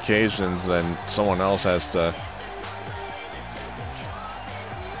 2 occasions, then someone else has to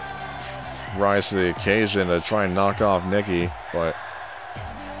rise to the occasion to try and knock off Nikki. But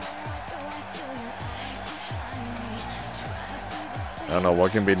I don't know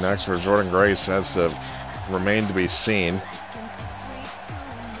what can be next for Jordynne Grace. Has to remain to be seen.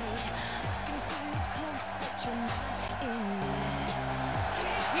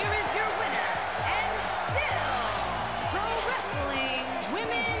 Here is your winner, and still Pro Wrestling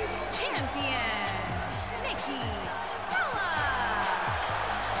Women's Champion, Nikki Bella.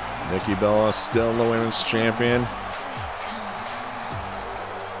 Nikki Bella still the women's champion.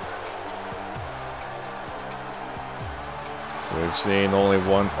 So we've seen only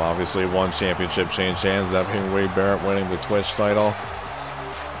obviously one championship change hands, that being Wade Barrett winning the Twitch title.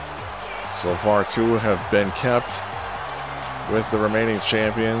 So far 2 have been kept with the remaining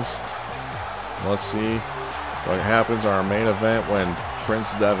champions. Let's see what happens in our main event when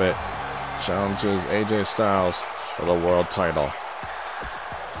Prince Devitt challenges AJ Styles for the world title.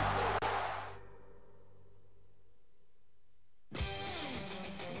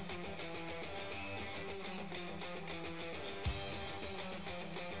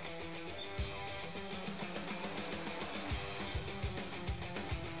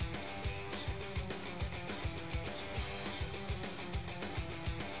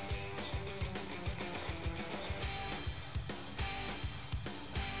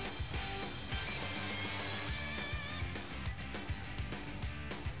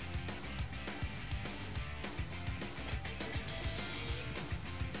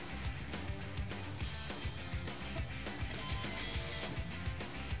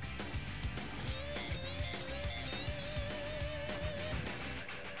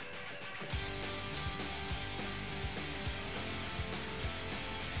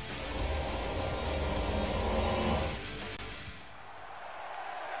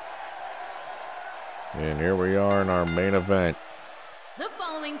 And here we are in our main event. The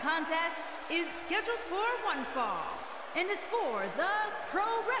following contest is scheduled for one fall and is for the Pro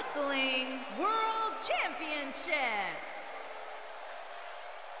Wrestling World Championship.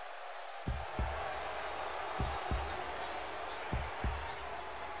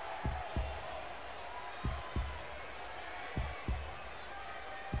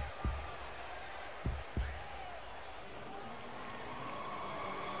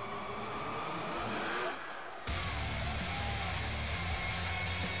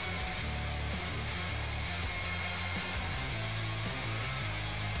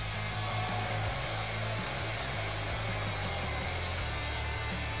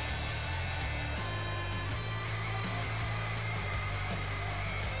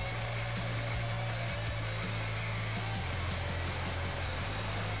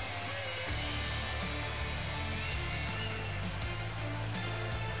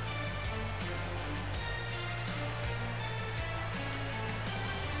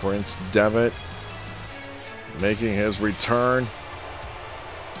 Prince Devitt making his return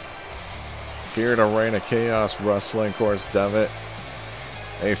here to Reign of Chaos Wrestling. Of course, Devitt,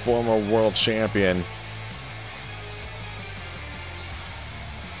 a former world champion.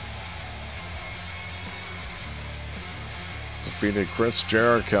 Defeated Chris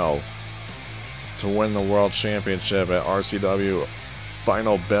Jericho to win the world championship at RCW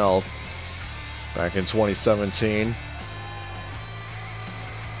Final Bell back in 2017.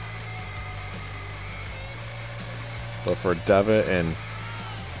 But for Devitt and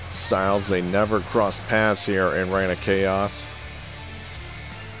Styles, they never crossed paths here in Reign of Chaos.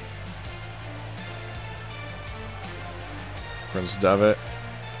 Prince Devitt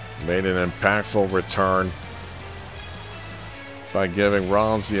made an impactful return by giving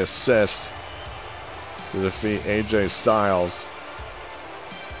Rollins the assist to defeat AJ Styles.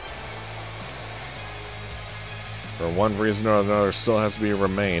 For one reason or another, still has to be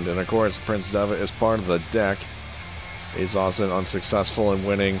remained. And of course, Prince Devitt is part of the deck. He's also unsuccessful in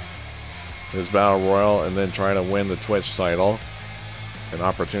winning his Battle Royal and then trying to win the Twitch title. An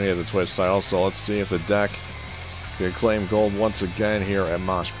opportunity at the Twitch title. So let's see if the deck can claim gold once again here at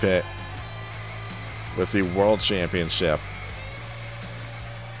Mosh Pit with the World Championship.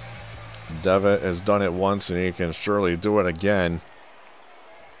 Devitt has done it once and he can surely do it again.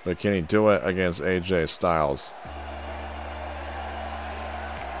 But can he do it against AJ Styles?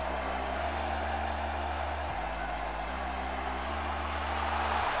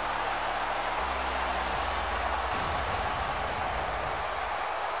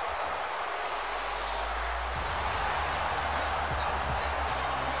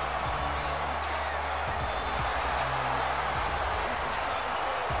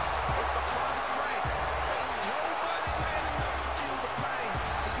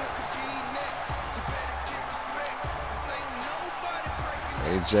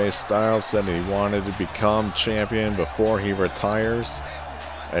 AJ Styles said he wanted to become champion before he retires,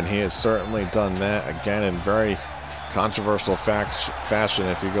 and he has certainly done that, again in very controversial fashion.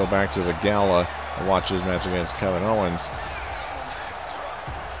 If you go back to the gala and watch his match against Kevin Owens,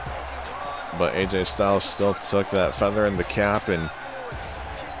 but AJ Styles still took that feather in the cap and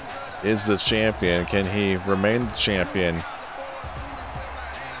is the champion. Can he remain the champion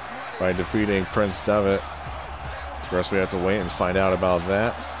by defeating Prince Devitt? Of course, we have to wait and find out about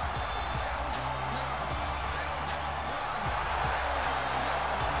that.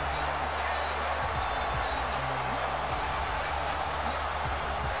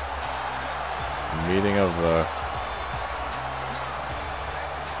 Meeting of the,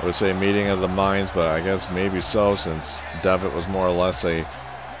 I would say meeting of the minds, but I guess maybe so, since Devitt was more or less a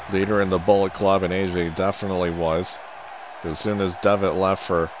leader in the Bullet Club, and AJ definitely was. As soon as Devitt left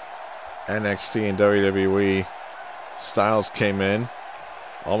for NXT and WWE, Styles came in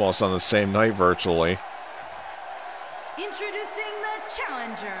almost on the same night virtually. Introducing the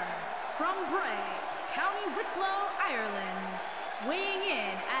challenger from Bray, County Wicklow, Ireland, weighing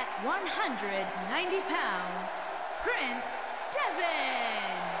in at 190 pounds, Prince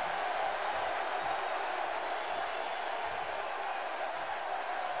Devitt.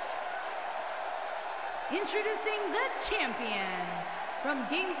 Introducing the champion from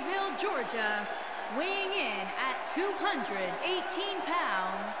Gainesville, Georgia, weighing in at 218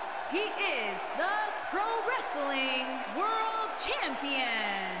 pounds, he is the Pro Wrestling World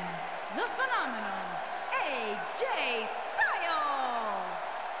Champion, the phenomenal AJ Styles.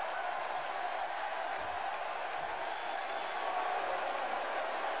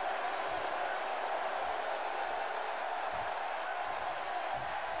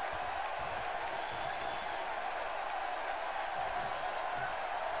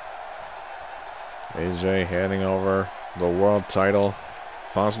 AJ handing over the world title,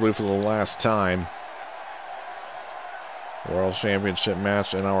 possibly for the last time. World Championship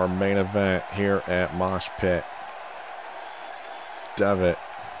match in our main event here at Mosh Pit. Devitt,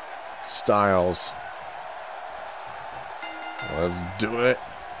 Styles. Let's do it.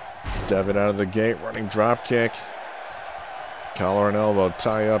 Devitt out of the gate, running drop kick. Collar and elbow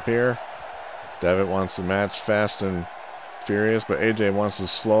tie up here. Devitt wants the match fast and furious, but AJ wants to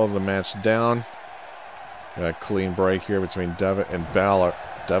slow the match down. Got a clean break here between Devitt and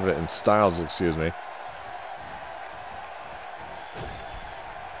Devitt and Styles, excuse me.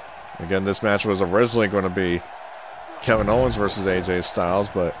 Again, this match was originally going to be Kevin Owens versus AJ Styles,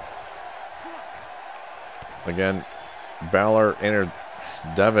 but again, Devitt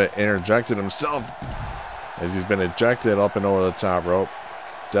interjected himself as he's been ejected up and over the top rope.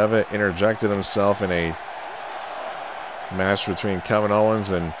 Devitt interjected himself in a match between Kevin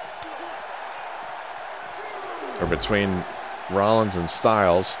Owens between Rollins and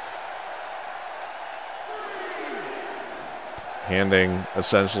Styles, handing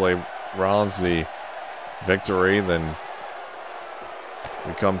essentially Rollins the victory. Then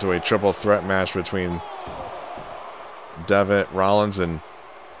we come to a triple threat match between Devitt, Rollins, and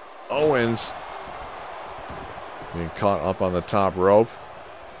Owens, being caught up on the top rope.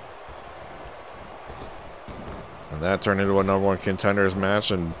 And that turned into a number one contenders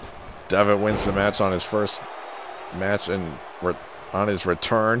match, and Devitt wins the match on his first match and on his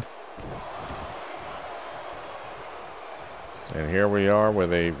return. And here we are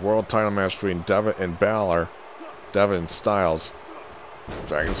with a world title match between Devitt and Balor. Devitt and Styles.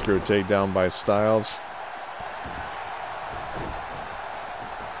 Dragon Screw takedown by Styles.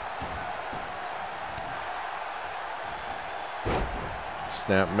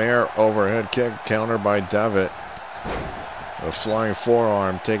 Snapmare overhead kick counter by Devitt. A flying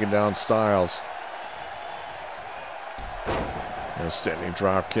forearm taking down Styles. And a standing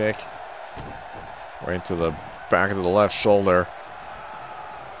drop kick right to the back of the left shoulder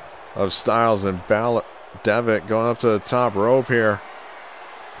of Styles, and Devitt going up to the top rope here,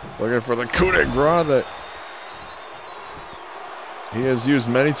 looking for the coup de grace that he has used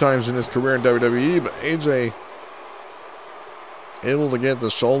many times in his career in WWE, but AJ able to get the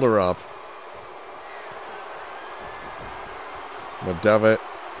shoulder up. But Devitt,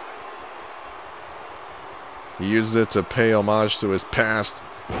 he uses it to pay homage to his past,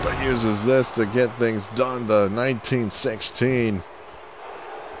 but uses this to get things done. The 1916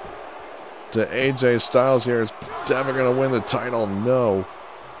 to AJ Styles here. Is Devitt going to win the title? No.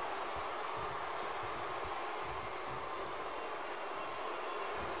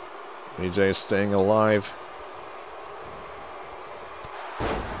 AJ staying alive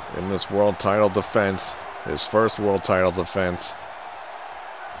in this world title defense, his first world title defense.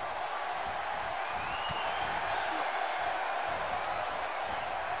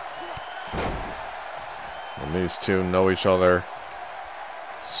 And these two know each other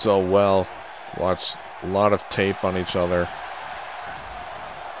so well. Watched a lot of tape on each other.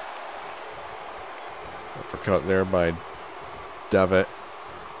 Uppercut there by Devitt.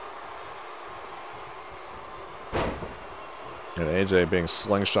 And AJ being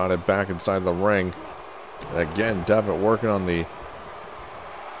slingshotted back inside the ring. And again, Devitt working on the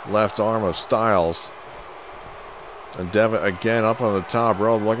left arm of Styles. And Devitt again up on the top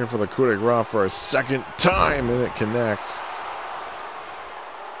rope, looking for the coup de grace for a second time, and it connects.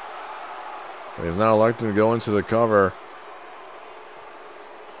 He's now electing to go into the cover.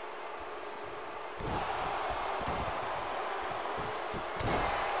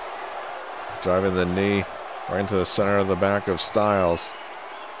 Driving the knee right into the center of the back of Styles.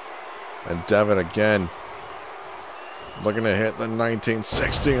 And Devitt again looking to hit the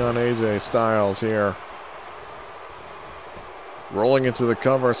 1960 on AJ Styles here. Rolling into the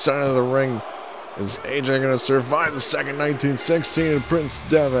cover, center of the ring. Is AJ going to survive the second 1916? And Prince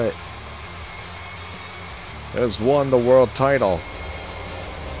Devitt has won the world title.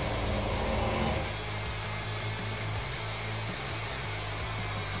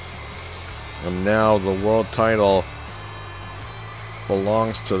 And now the world title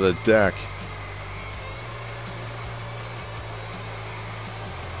belongs to the Deck.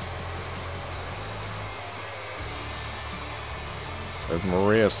 As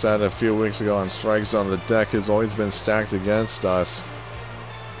Maria said a few weeks ago on Strike Zone, the Deck has always been stacked against us.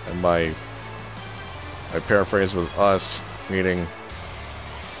 And I paraphrase with us, meaning,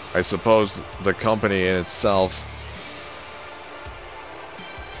 I suppose, the company in itself.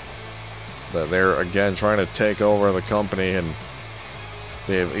 That they're again trying to take over the company, and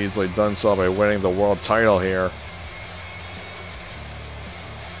they have easily done so by winning the world title here.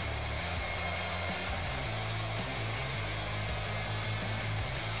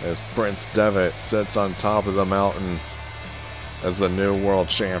 As Prince Devitt sits on top of the mountain as the new world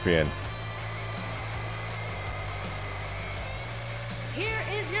champion. Here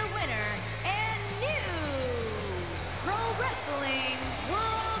is your winner and new Pro Wrestling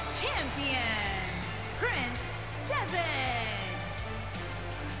World Champion, Prince Devitt.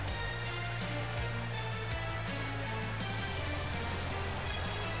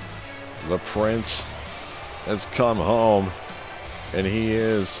 The Prince has come home, and he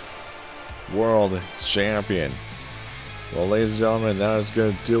is world champion. Well, ladies and gentlemen, that is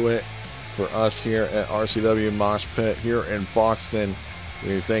going to do it for us here at RCW Mosh Pit here in Boston.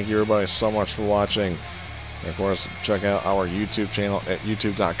 We thank you everybody so much for watching. And of course, check out our YouTube channel at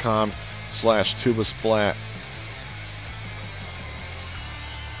youtube.com/Tubasplat.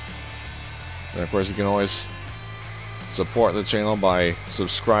 And of course, you can always support the channel by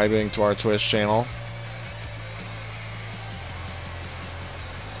subscribing to our Twitch channel.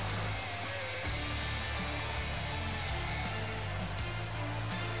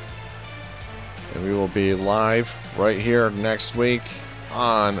 And we will be live right here next week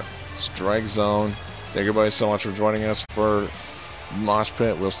on Strike Zone. Thank you everybody so much for joining us for Mosh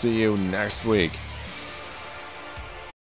Pit. We'll see you next week.